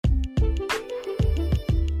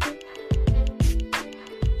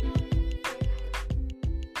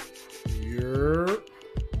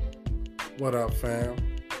What up, fam?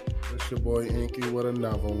 It's your boy Inky with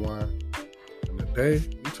another one. And today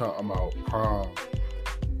we talking about prom.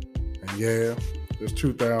 And yeah, it's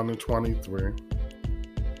 2023.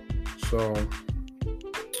 So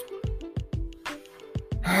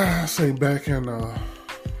I say back in the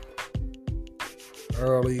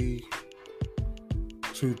early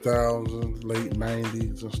 2000s, late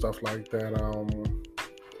 90s and stuff like that.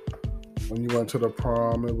 When you went to the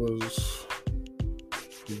prom, it was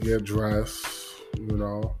you get dressed, and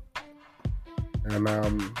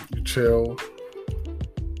you chill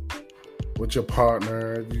with your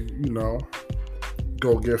partner. You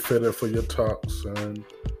go get fitted for your tux, and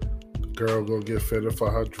the girl go get fitted for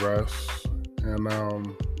her dress, and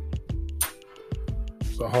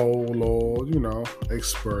it's a whole little,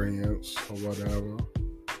 experience or whatever.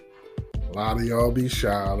 A lot of y'all be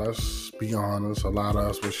shy. Let's be honest. A lot of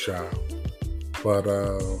us was shy, but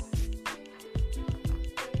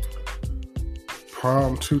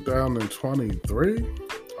Prom 2023.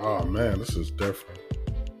 Oh man, this is different.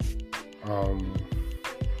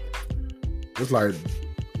 It's like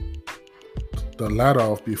the let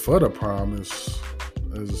off before the prom is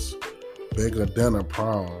bigger than a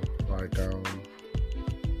prom. Like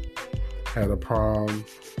had a prom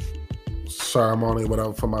ceremony,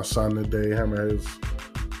 whatever, for my son today. Him and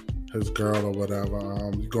his girl or whatever.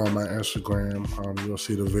 You go on my Instagram, you'll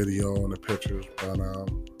see the video and the pictures.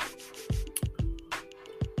 But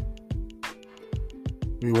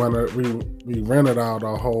we rented out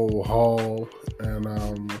a whole hall and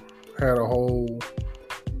had a whole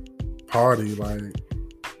party. Like,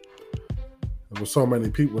 there was so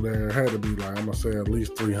many people there. It had to be like, I'm gonna say at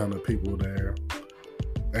least 300 people there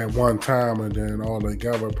at one time, and then all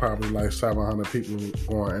together probably like 700 people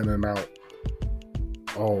going in and out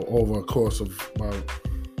all over a course of about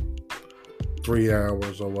 3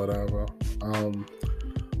 hours or whatever.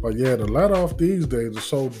 But yeah, the let off these days is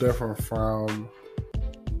so different from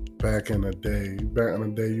back in the day. Back in the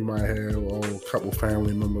day, you might have a couple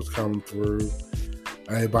family members come through.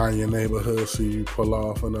 Everybody in your neighborhood see you pull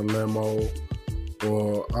off in a limo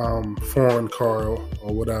or foreign car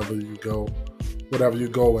or whatever you go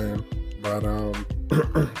in. But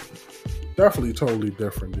definitely totally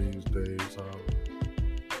different these days.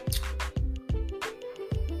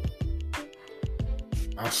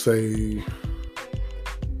 I say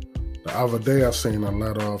the other day I seen a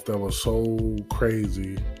let off that was so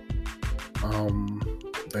crazy.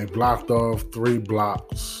 They blocked off 3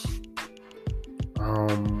 blocks.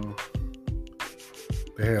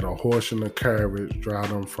 They had a horse and a carriage drive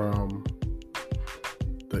them from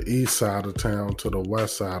the east side of town to the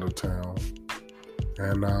west side of town.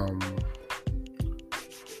 And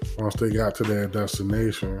once they got to their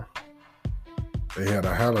destination, they had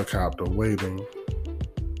a helicopter waiting.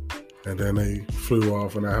 And then they flew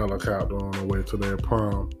off in a helicopter on the way to their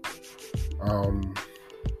prom.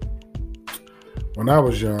 When I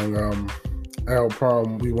was young, our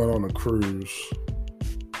prom, we went on a cruise.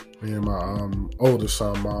 Me and my oldest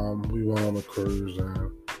son, mom, we went on a cruise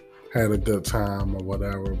and had a good time or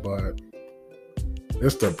whatever. But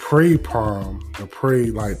it's the pre-prom,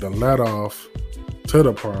 the let off to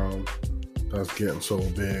the prom that's getting so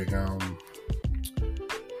big.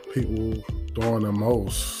 People doing the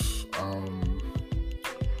most.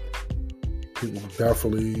 People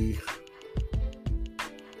definitely,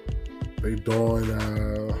 they doing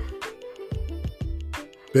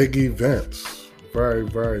big events, very,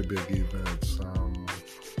 very big events.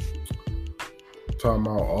 Talking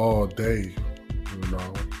about all day,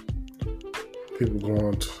 people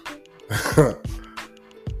going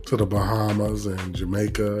to the Bahamas and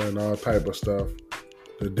Jamaica and all type of stuff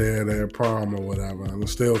the day of their prom or whatever, and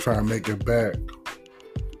still trying to make it back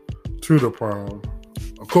to the prom.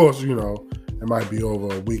 Of course, it might be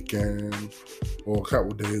over a weekend or a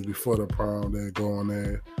couple days before the prom. They go on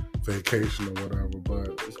their vacation or whatever, but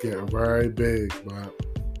it's getting very big. But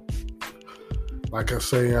like I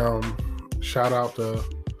say, shout out to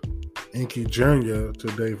Inky Jr.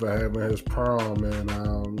 today for having his prom, and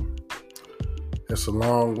it's a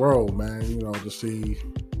long road, man. To see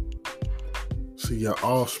your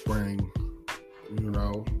offspring,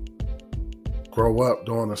 grow up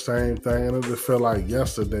doing the same thing, and it just feel like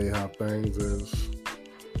yesterday how things is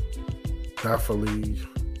definitely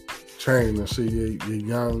changed. And see your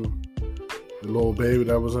little baby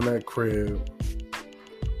that was in that crib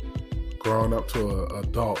growing up to an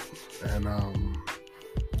adult, and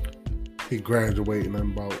he graduating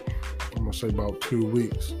in about 2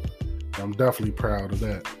 weeks. I'm definitely proud of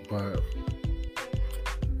that. But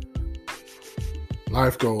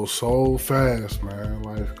life goes so fast, man.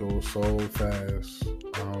 Life goes so fast.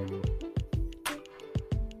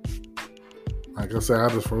 like I said, I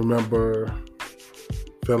just remember,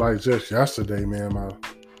 feel like just yesterday, man, my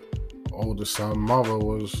oldest son mother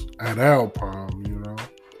was at our prom, you know.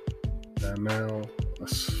 And now,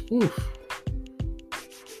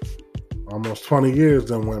 almost 20 years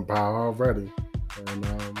done went by already. And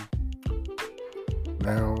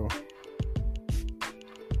now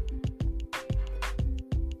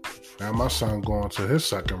my son going to his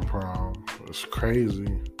second prom. It's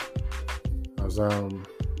crazy. Cause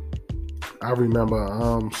I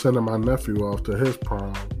remember sending my nephew off to his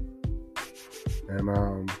prom, and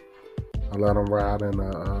I let him ride in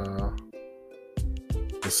the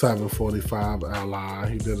 745 LI.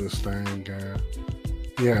 He did his thing, and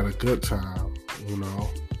he had a good time. You know,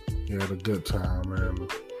 he had a good time,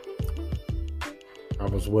 and I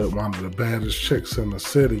was with one of the baddest chicks in the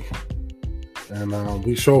city, and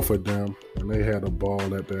we chauffeured them, and they had a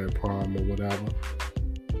ball at their prom or whatever.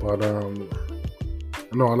 But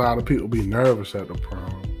I know a lot of people be nervous at the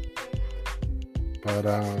prom, but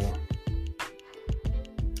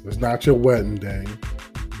it's not your wedding day,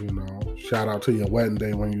 you know. Shout out to your wedding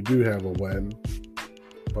day when you do have a wedding.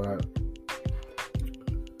 But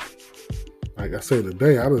like I said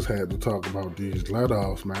today, I just had to talk about these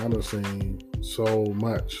let-offs, man. I done seen so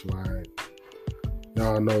much. Like,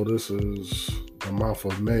 y'all know this is the month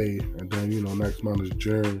of May, and then, you know, next month is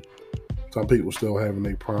June. Some people still having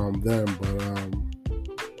their prom then, but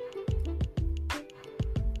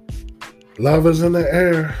love is in the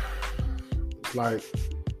air. It's like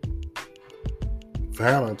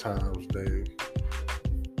Valentine's Day,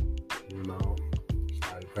 you know.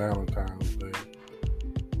 It's like Valentine's Day.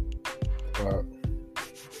 But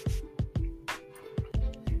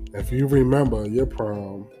if you remember your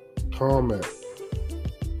prom, comment.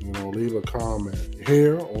 You know, leave a comment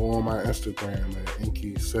here or on my Instagram at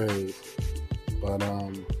Inky Says. But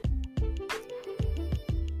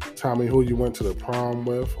tell me who you went to the prom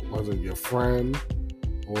with. Was it your friend?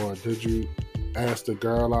 Or did you ask the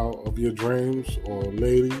girl out of your dreams? Or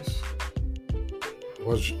ladies?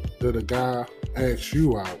 Did a guy ask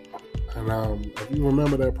you out? And if you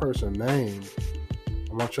remember that person's name,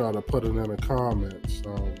 I want y'all to put it in the comments.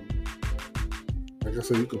 Like I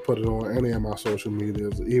said, you can put it on any of my social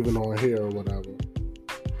medias, even on here or whatever.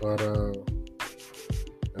 But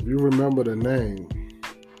if you remember the name,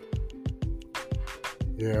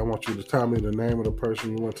 yeah, I want you to tell me the name of the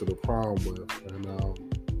person you went to the prom with. And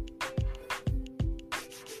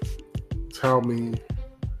tell me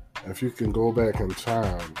if you can go back in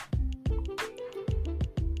time.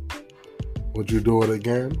 Would you do it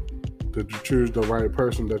again? Did you choose the right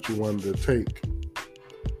person that you wanted to take?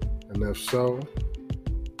 And if so,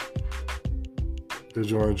 did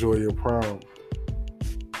you enjoy your prom?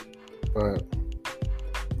 But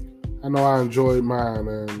I know I enjoyed mine,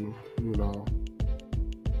 and, you know,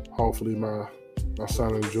 hopefully my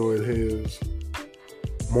son enjoyed his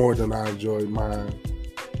more than I enjoyed mine.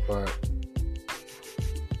 But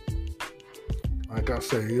like I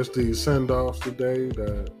say, it's these send-offs today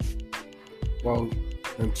that, well,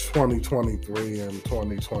 in 2023 and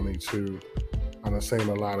 2022, I've seen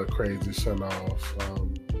a lot of crazy send-offs.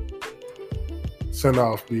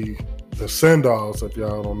 Send-off be the send-offs, if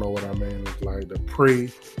y'all don't know what I mean, is like the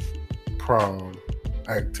pre-prom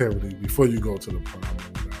activity before you go to the prom or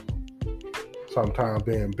whatever. Sometimes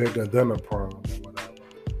being bigger than a prom or whatever.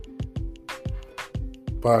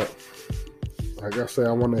 But like I say,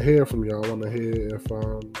 I want to hear from y'all. I want to hear if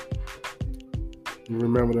you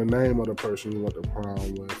remember the name of the person you went to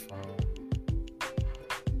prom with.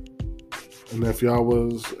 And if y'all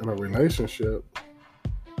was in a relationship,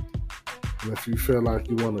 and if you feel like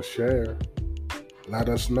you want to share, let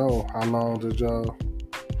us know. How long did your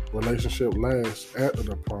relationship last after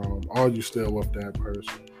the prom? Are you still with that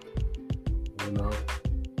person? You know?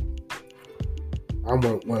 I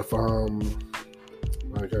went with,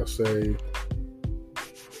 like I say,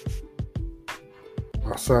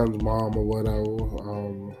 my son's mom or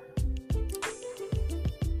whatever.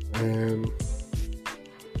 And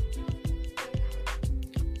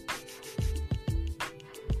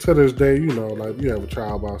to this day, you know, like, if you have a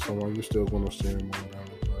child by someone, you're still going to see him or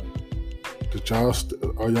whatever. But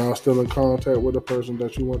are y'all still in contact with the person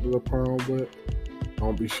that you went to the prom with?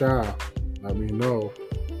 Don't be shy. Let me know.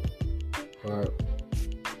 But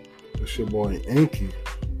it's your boy Inky.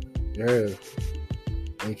 Yeah.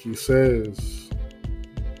 Inky Says.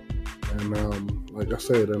 And like I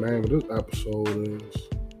said, the name of this episode is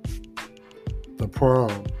The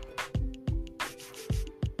Prom.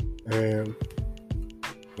 And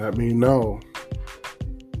let me know.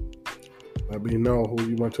 Let me know who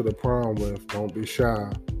you went to the prom with. Don't be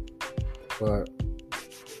shy. But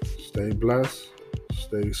stay blessed.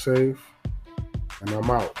 Stay safe. and I'm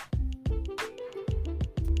out.